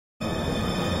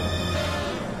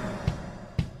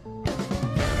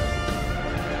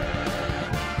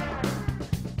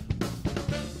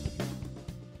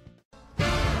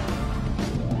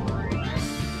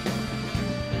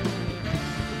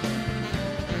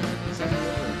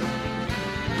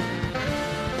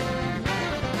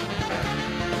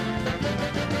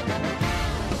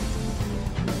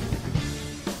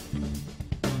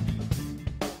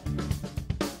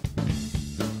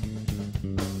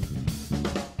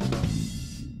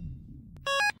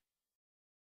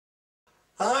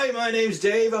Hi, my name's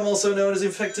Dave. I'm also known as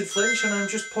Infected Flinch, and I'm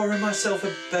just pouring myself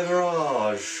a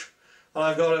beverage. And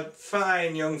I've got a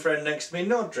fine young friend next to me,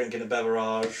 not drinking a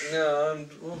beverage. No,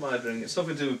 what am I drinking? It's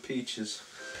something to do with peaches.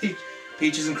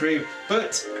 Peaches and cream.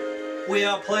 But we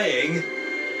are playing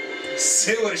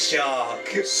Sewer Shark.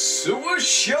 Sewer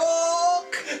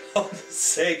Shark! On the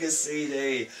Sega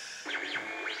CD.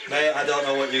 Mate, I don't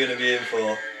know what you're going to be in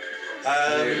for.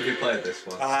 Have you played this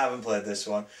one? I haven't played this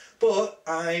one. But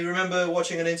I remember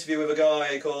watching an interview with a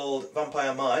guy called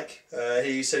Vampire Mike.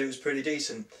 He said it was pretty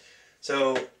decent.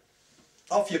 So,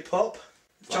 off you pop.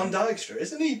 John Dykstra,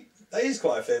 isn't he? That is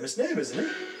quite a famous name, isn't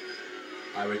he?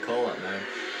 I recall that name.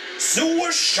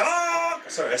 Sewer Shark!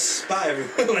 Sorry, I spat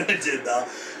everyone when I did that.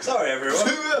 Sorry, everyone.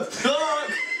 Sewer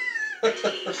Shark!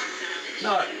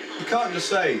 No, you can't just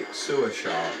say Sewer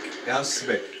Shark. It has to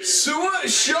be Sewer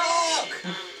Shark!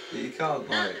 You can't,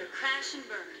 like... Crash and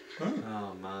burn.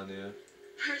 Oh man, yeah.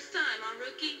 First time, huh,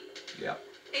 rookie? Yeah.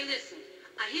 Hey, listen.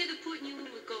 I hear they're putting you in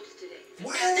with Ghost today.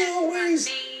 Why are they always...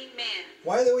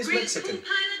 Why are they always Mexican?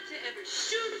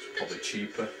 Probably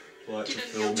cheaper. Like to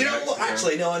film. Do you know what?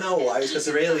 Actually, no, I know why. It's because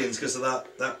they're aliens, because of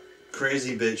that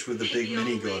crazy bitch with the big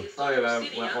minigun. Oh yeah,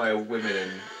 why are women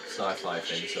in sci-fi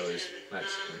things always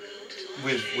Mexican?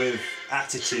 With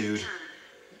attitude.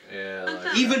 Yeah,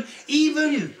 like...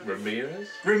 Even...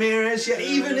 Ramirez, yeah,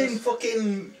 even in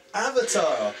fucking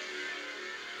Avatar.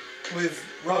 With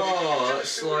Oh,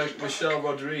 that's like Michelle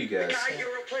Rodriguez. The guy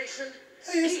you're replacing?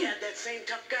 He had that same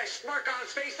tough guy smirk on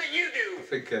his face that you do. I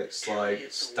think it's like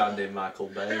standing Michael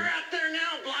Bay. They're out there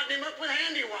now blotting him up with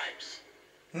handy wipes.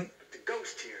 But the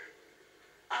Ghost here,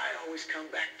 I always come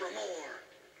back for more.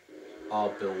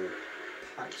 Oh, Bill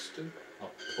Paxton? Oh,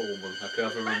 Pullman. I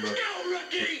can't remember. Let's go,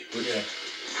 rookie! yeah,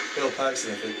 Bill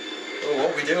Paxton, I think. Oh,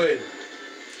 what are we doing?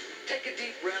 Take a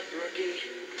deep breath, rookie.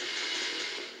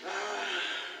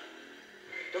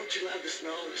 Don't you love the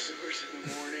smell of the sewers in the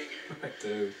morning? I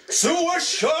do. Sewer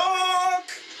Shark!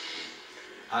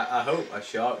 I hope a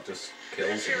shark just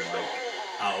kills him, like,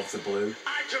 out of the blue.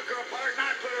 I took her apart and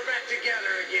I put her back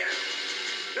together again.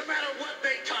 No matter what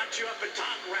they taught you up at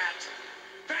Top Rat,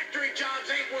 factory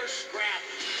jobs ain't worth scrap.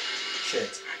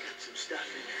 Shit. I got some stuff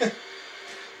in there.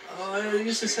 Oh, I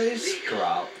used to say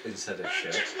scrap instead of That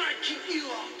shit. just might keep you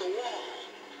off the wall.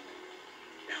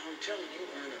 Now I'm telling you,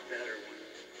 earn a better one.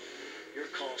 Your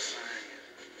call sign,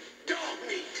 Dog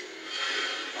Meat.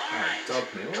 All right, Dog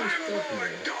Meat? What is climb Dog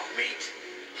aboard, Meat? Dog Meat.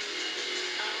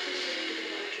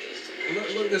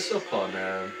 Look this up on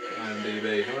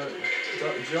IMDb.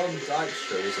 John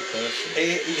Dykstra is a person.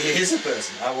 He is a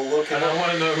person. I will look him And up. I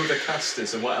want to know who the cast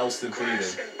is and what else they've been in.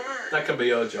 Crash and burn. That can be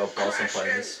your job whilst I'm Crash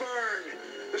playing and this. burn.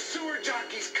 The sewer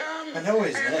jockeys come I know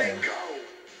his and name. they go.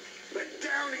 But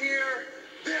down here,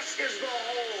 this is the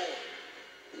hole.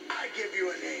 I give you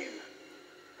a name,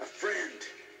 a friend,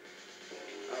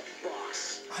 a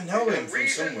boss. I know and him a from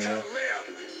reason somewhere. to live.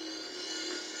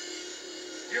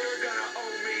 You're gonna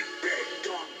owe me big,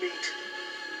 Dog Meat.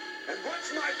 And what's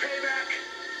my payback?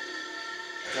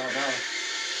 I don't know.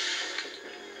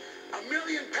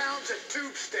 1,000,000 pounds of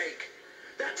tube steak.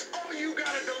 That's all you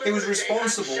gotta deliver. He was today,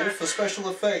 responsible hotshot. for special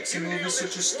effects in You movies nailed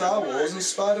such it. as Star Wars and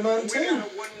Spider-Man We 2. got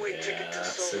a one-way ticket to Yeah,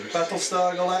 Solar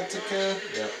Battlestar Galactica.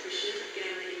 Yeah.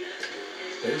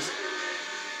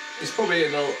 It's probably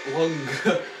in a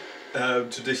long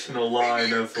traditional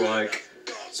line of like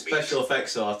special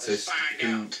effects artist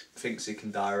who thinks he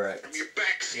can direct From your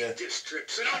backseat Yeah. disc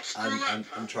trips, so don't screw up.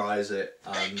 and tries it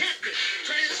Hey, and Captain,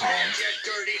 try this can't. hand, you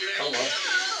dirty Oh, little. what?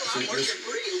 So this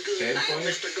gameplay,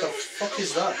 Mr. The Ghost. fuck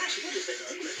is that?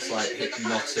 it's like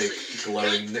hypnotic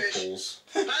glowing nipples.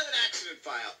 Pilot accident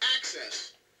file,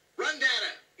 access. Run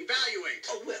data, evaluate.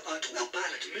 Oh, well, 12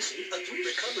 pilots missing, 3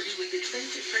 recoveries with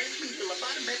extensive transmedial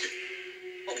lobotometric.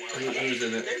 Oh, well, Who's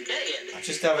in it? they're dead. I'm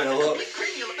just having a look. Complete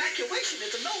cranial evacuation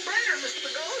is a no-brainer, Mr.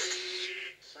 Ghost.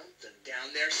 Something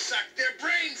down there sucked their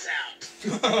brains out.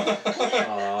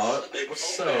 Oh, it was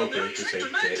so good to say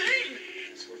dick.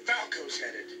 That's where Falco's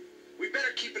headed. We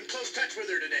better keep in close touch with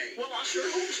her today. Well, I sure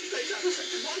hope she stays out of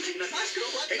Section 1 team. Now, my school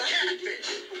like Hey, that.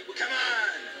 Catfish, come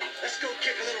on. Let's go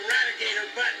kick a little radigator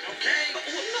butt, okay?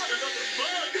 Well, not another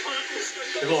bug hunt, Mr.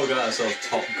 Ghost. They've all got that sort of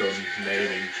Top Gun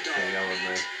naming thing, haven't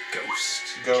they?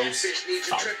 Ghost. Catfish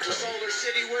needs a trip to Falco. Solar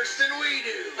City worse than we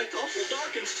do. It's awful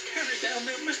dark and scary down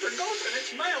there, Mr. Ghost, and it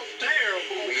smells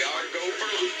terrible. We are go for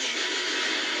lunch.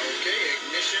 Okay,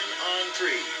 ignition on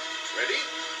 3. Ready?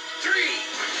 3!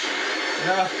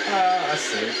 I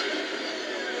see.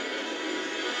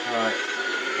 Alright.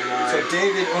 So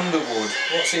David Underwood,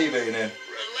 what's he been in? Relax.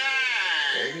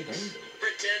 David Underwood.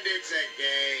 Pretend it's a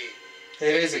game.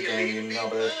 It is a game, you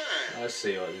knobhead. I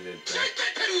see what they did there. Shut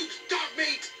the tubes, Dog dog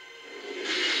meat.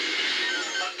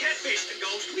 Catfish the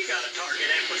ghost. We got a target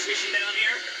acquisition down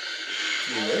here.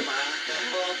 Yeah. I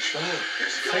don't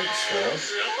think so.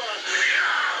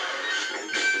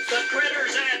 The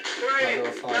critters at 3. Might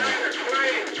go find it. 3.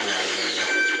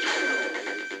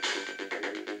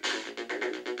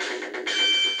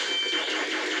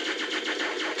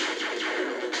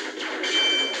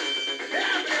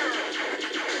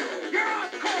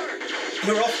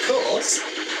 You're off course?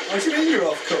 What do you mean you're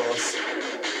off course?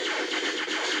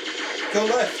 Go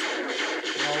left.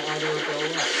 Well, how do I go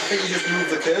left? I think you just move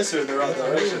the cursor in the right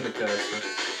I'm using direction. the cursor.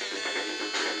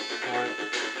 Right.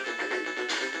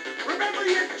 Remember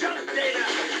your junk data.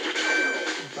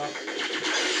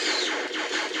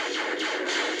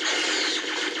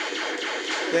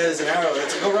 Yeah, there's an arrow there.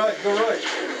 Go right, go right.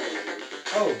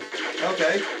 Oh,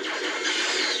 okay.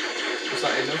 Was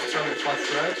that enough to have it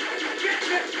flash red? Get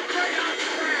this right on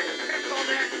track, pencil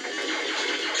neck.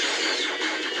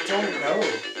 I don't know.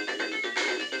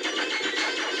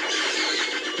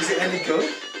 Is it any good?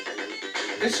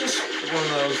 It's just one of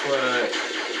those where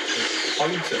you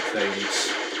point at things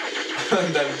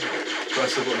and then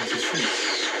press a button to shoot.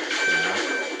 Yeah.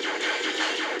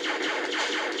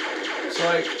 It's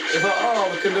like, if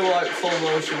we can do like full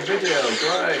motion video,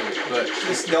 great, but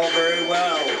It's not very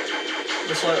well.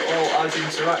 it's like, well, how do you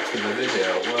interact with the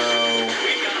video? Well,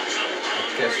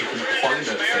 I guess you can point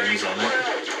at things on it.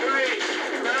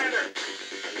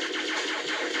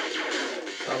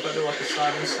 So I better do like a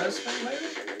Simon Says thing, maybe?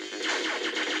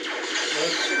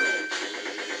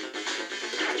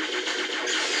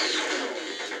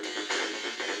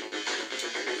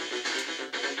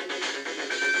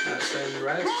 That's in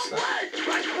red. Is that...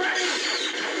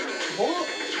 What?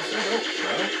 I said up,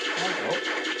 bro. Right up.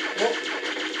 What?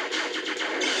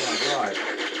 Right.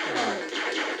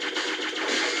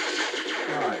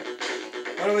 Right.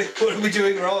 What are we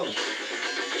doing wrong? Right,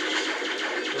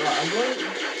 I'm going...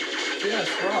 Yes,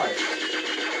 right.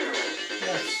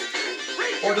 Yes.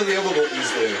 What do the other buttons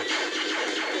do?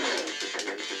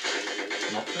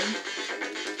 Nothing.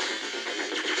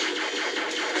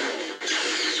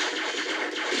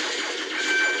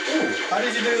 Ooh, how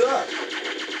did you do that?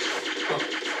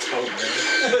 Don't know.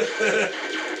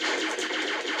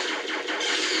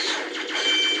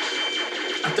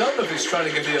 I don't know if it's trying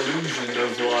to give the illusion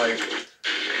of like...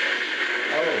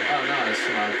 Oh no, it's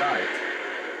from our guide.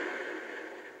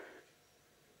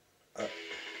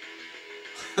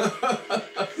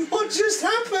 What just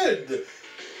happened?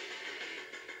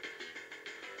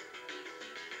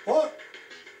 What?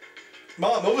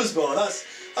 Mark Mothersbaugh, that's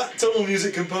that tunnel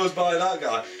music composed by that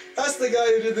guy. That's the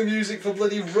guy who did the music for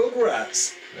bloody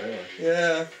Rugrats. Really?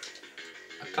 Yeah.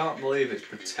 I can't believe it's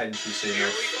pretentious Here we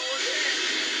enough. go again.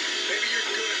 Maybe you're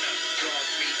good enough, dog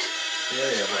meat.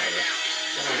 Yeah, whatever.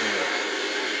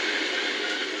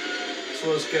 It's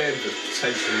one of those games that's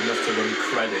potentially enough to run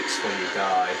credits when you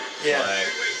die. Yeah.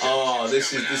 Like, oh,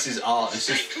 this is art, this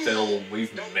is film,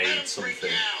 we've made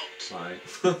something. Like,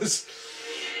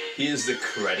 here's the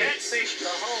credits. Catfish the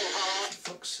whole hog.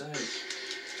 For fuck's sake.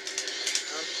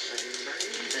 Something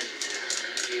breathing down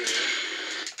here.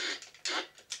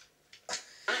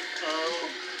 Uh-oh.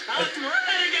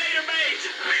 Alligator bait!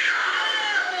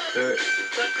 Do it.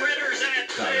 The critters at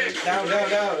Damage. 6. Down.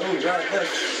 Oh, right,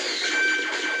 left.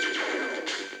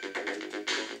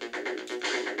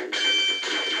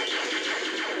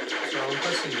 So I'm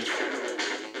pressing it.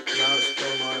 Now it's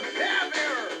going like... Have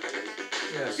error!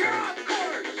 Yes, You're off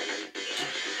course!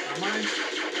 am I?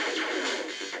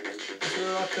 Is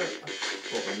there like a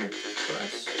button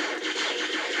press?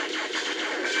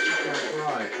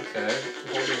 Right, okay.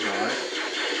 Holding right.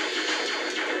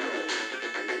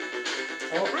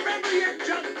 Oh, Remember your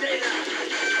junk data!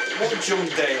 what junk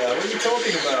data? What are you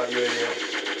talking about, you idiot?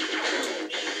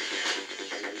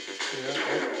 Yeah,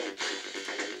 oh.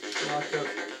 Like a...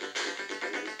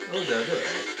 Oh, there, do it.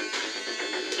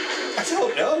 I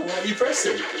don't know. What are you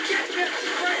pressing? Get this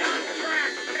right on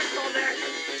track, pencil neck!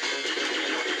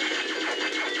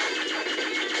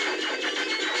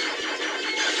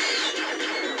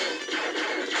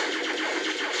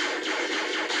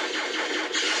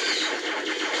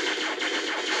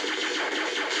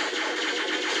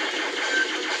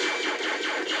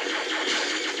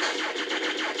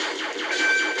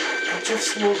 It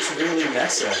just looks really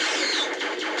messy.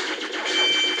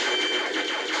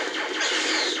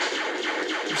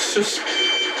 It's just...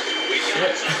 We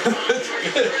got some hungry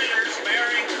critters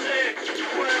bearing 6.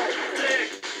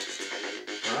 6.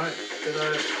 Right, did I...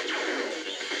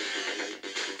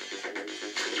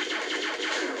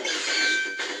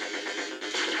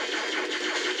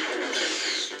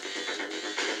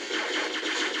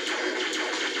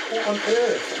 What on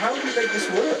earth? How do you make this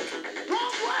work?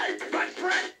 Wrong way, but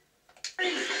Brett.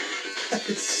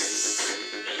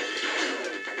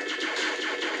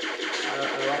 I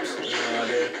have absolutely no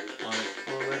idea. Like,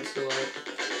 what am I meant to like?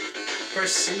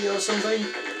 Press C or something?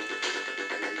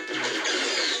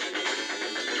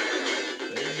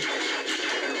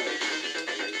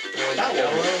 That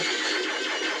Yellow. one.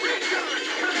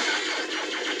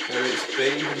 Maybe it's B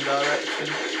in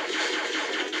direction.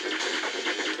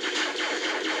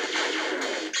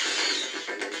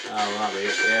 Oh, might be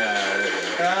it. Yeah, there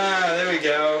we go. Ah, there we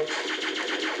go.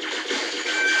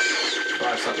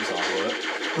 Christ, that does not work.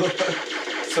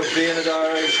 So B in a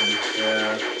direction.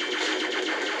 Yeah.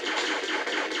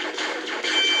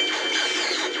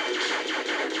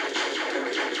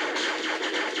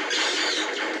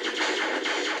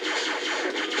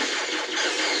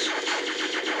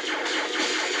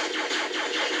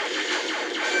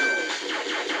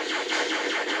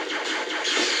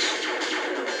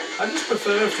 I just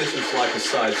prefer if this was like a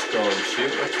side-scrolling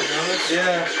shooter, to be honest.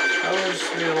 Yeah. That would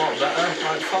be a lot better.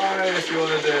 Like, fine if you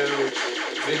want to do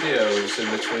videos in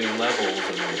between levels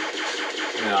and,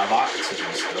 you know, have actors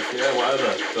and stuff, yeah, whatever.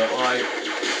 But, like,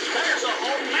 There's a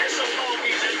whole mess of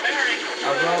bogeys in Bering.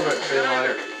 I'd rather it be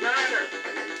like Neither.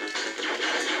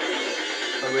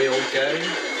 a real game.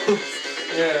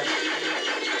 Yeah.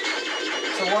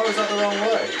 So why was that the wrong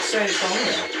way? You're saying it's wrong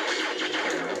now.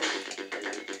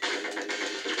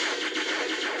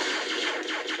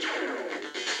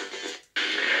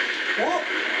 What?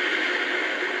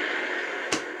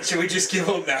 Should we just give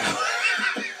up now?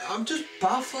 I'm just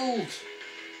baffled.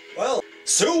 Well,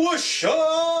 Sewer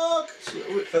Shark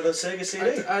for the Sega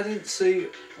CD. I didn't see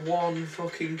one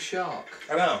fucking shark.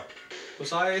 I know.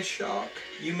 Was I a shark?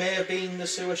 You may have been the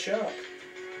Sewer Shark.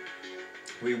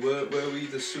 Were we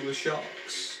the sewer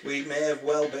sharks? We may have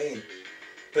well been.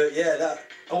 But yeah, that...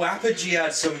 Oh, Apogee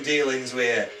had some dealings with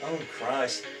it. Oh,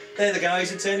 Christ. They're the guys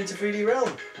who turned into 3D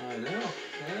Realm. I know,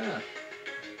 yeah.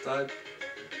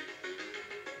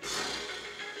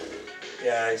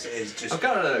 Yeah, it's just... I'm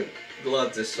kind of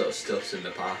glad this sort of stuff's in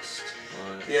the past.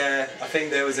 Like, Yeah, I think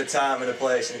there was a time and a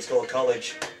place and it's called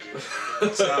college.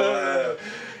 So,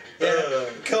 yeah,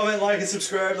 comment, like and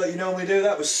subscribe like you normally do.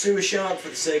 That was Sewer Shark for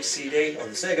the Sega CD, or the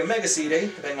Sega Mega CD,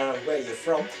 depending on where you're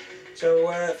from. So,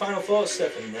 final thoughts,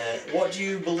 Stefan. What do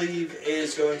you believe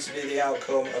is going to be the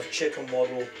outcome of chicken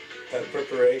waddle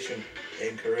preparation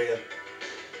in Korea?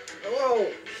 well,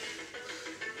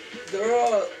 there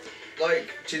are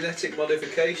like genetic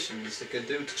modifications they can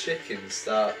do to chickens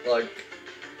that like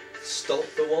stop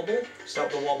the wobble.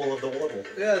 Stop the wobble of the waddle.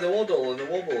 Yeah, the waddle and the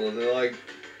wobble, and they're like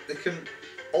they can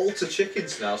alter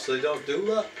chickens now so they don't do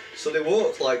that. So they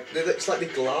walk like it's like they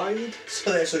glide.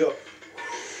 So they actually go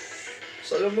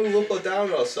So they don't move up or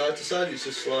down or side to side. It's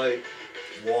just like.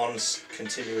 one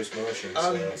continuous motion.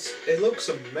 And So. it looks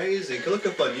amazing. You can look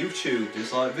up on YouTube.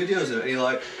 There's like videos of it, and you're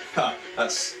like, ha,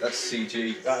 that's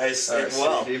CG. That is That's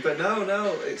well. CG. But no,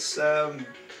 it's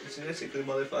genetically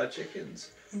modified chickens.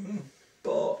 Mm-hmm.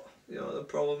 But you know the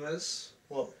problem is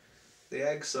What? the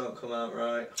eggs don't come out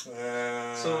right.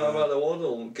 Uh, Something about the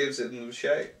waddle gives it the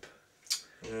shape,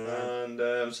 yeah.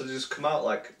 and so they just come out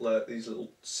like these little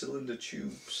cylinder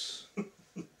tubes,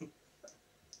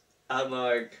 and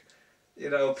like. You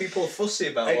know, people are fussy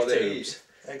about Egg what they tubes.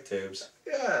 eat. Egg tubes.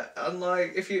 Yeah, and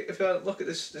like if you look at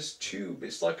this tube,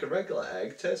 it's like a regular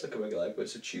egg. Tastes like a regular egg, but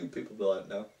it's a tube. People be like,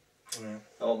 no, Yeah.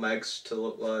 I want my eggs to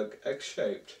look like egg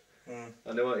shaped, and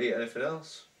they won't eat anything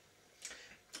else.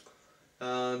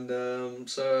 And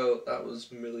so that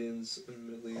was millions and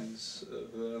millions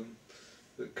of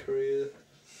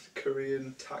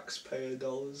Korean taxpayer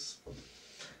dollars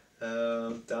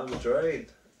down the drain,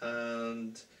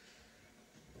 and.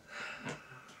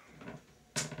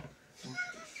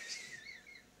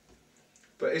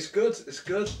 But it's good. It's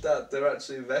good that they're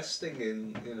actually investing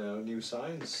in new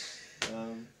science.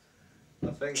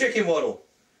 I think. Chicken waddle.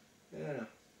 Yeah.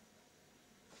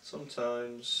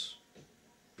 Sometimes,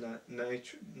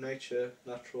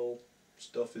 natural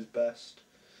stuff is best.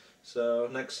 So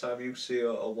next time you see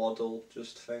a waddle,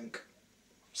 just think.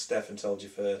 Stefan told you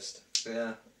first.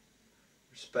 Yeah.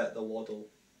 Respect the waddle.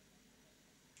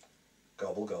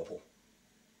 Gobble gobble.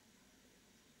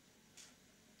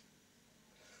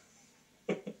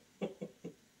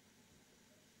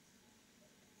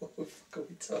 What the fuck are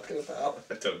we talking about?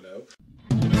 I don't know.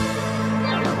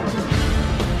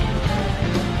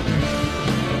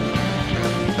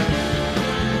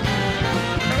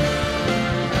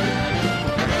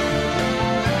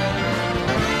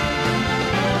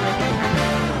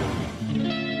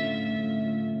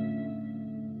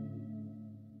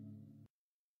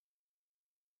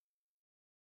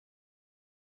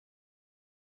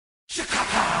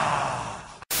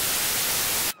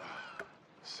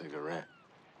 Cigarette.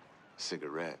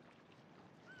 Cigarette.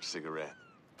 Cigarette.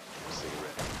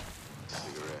 Cigarette.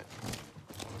 Cigarette.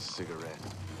 Cigarette.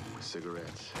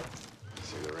 Cigarettes.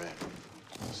 Cigarette.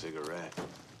 Cigarette.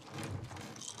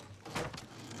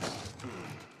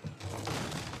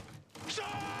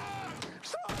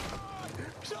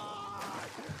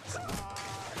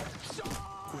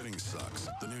 Quitting sucks.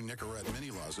 The new Nicorette mini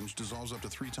lozenge dissolves up to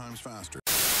 3 times faster.